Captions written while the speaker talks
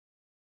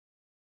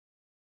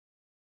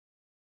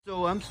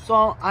So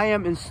I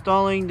am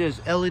installing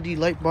this LED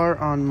light bar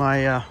on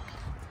my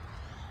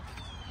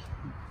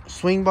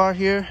swing bar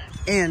here,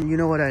 and you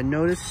know what I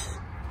noticed?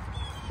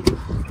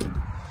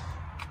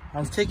 I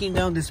was taking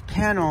down this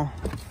panel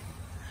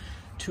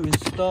to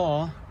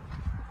install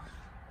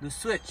the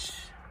switch,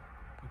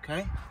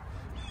 okay?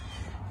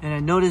 And I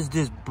noticed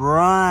this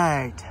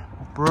bright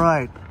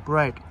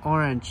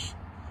orange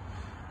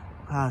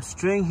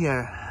string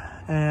here,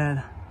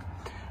 and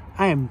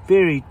I am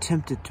very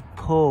tempted to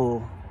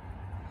pull,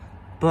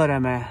 but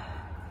I'm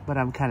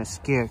kind of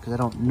scared because I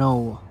don't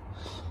know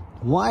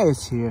why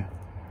it's here.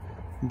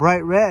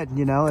 Bright red,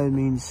 you know, it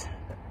means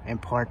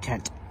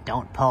important,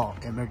 don't pull,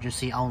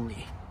 emergency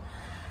only.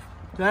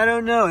 So I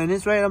don't know, and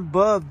it's right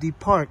above the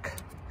park,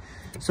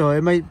 so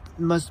it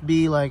must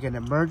be like an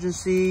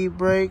emergency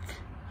brake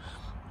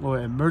or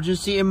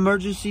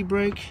emergency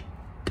brake,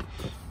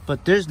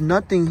 but there's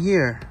nothing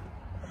here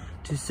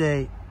to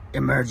say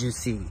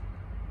emergency,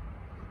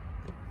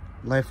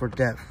 life or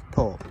death,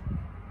 pull.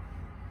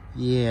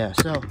 Yeah,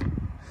 so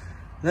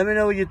let me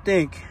know what you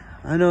think.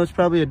 I know it's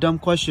probably a dumb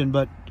question,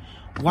 but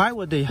why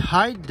would they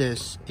hide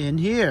this in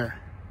here?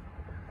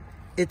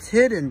 It's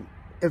hidden.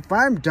 If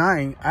I'm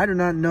dying, I do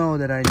not know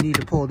that I need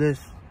to pull this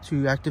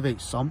to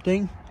activate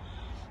something.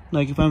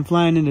 Like if I'm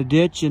flying in a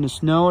ditch in the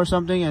snow or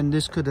something, and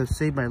this could have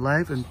saved my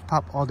life and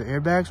popped all the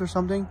airbags or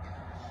something.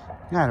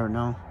 I don't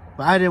know.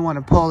 But I didn't want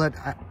to pull it.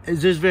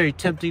 It's just very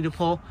tempting to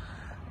pull,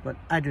 but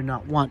I do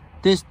not want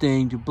this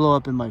thing to blow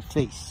up in my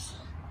face.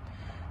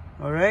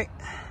 Alright,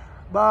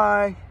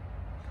 bye.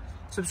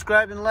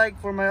 Subscribe and like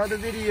for my other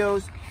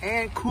videos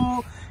and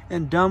cool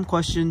and dumb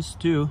questions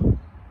too.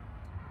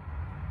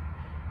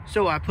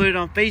 So I put it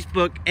on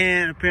Facebook,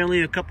 and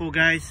apparently a couple of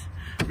guys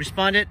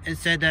responded and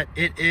said that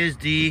it is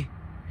the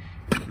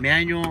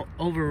manual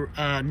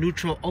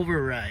neutral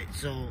override.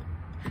 So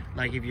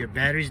like if your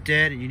battery's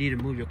dead and you need to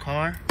move your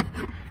car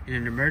in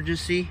an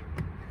emergency,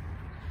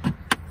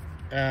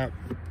 it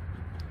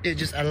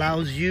just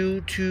allows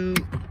you to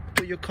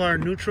put your car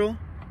in neutral.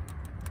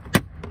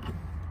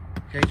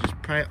 Okay,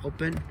 just pry it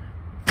open.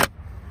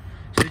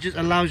 So it just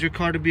allows your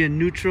car to be in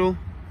neutral,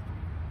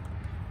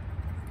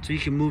 so you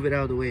can move it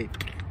out of the way.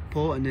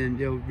 Pull, and then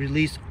they'll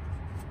release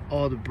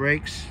all the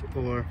brakes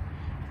or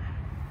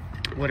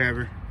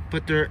whatever.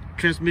 Put their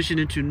transmission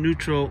into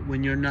neutral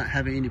when you're not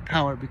having any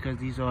power, because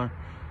these are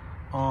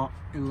all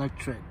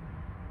electric.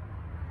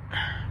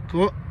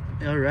 Cool.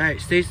 All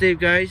right, stay safe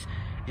guys,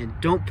 and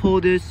don't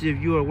pull this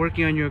if you are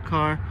working on your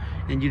car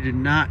and you do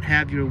not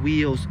have your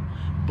wheels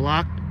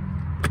blocked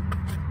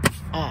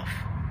off.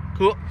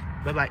 Cool.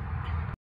 Bye bye.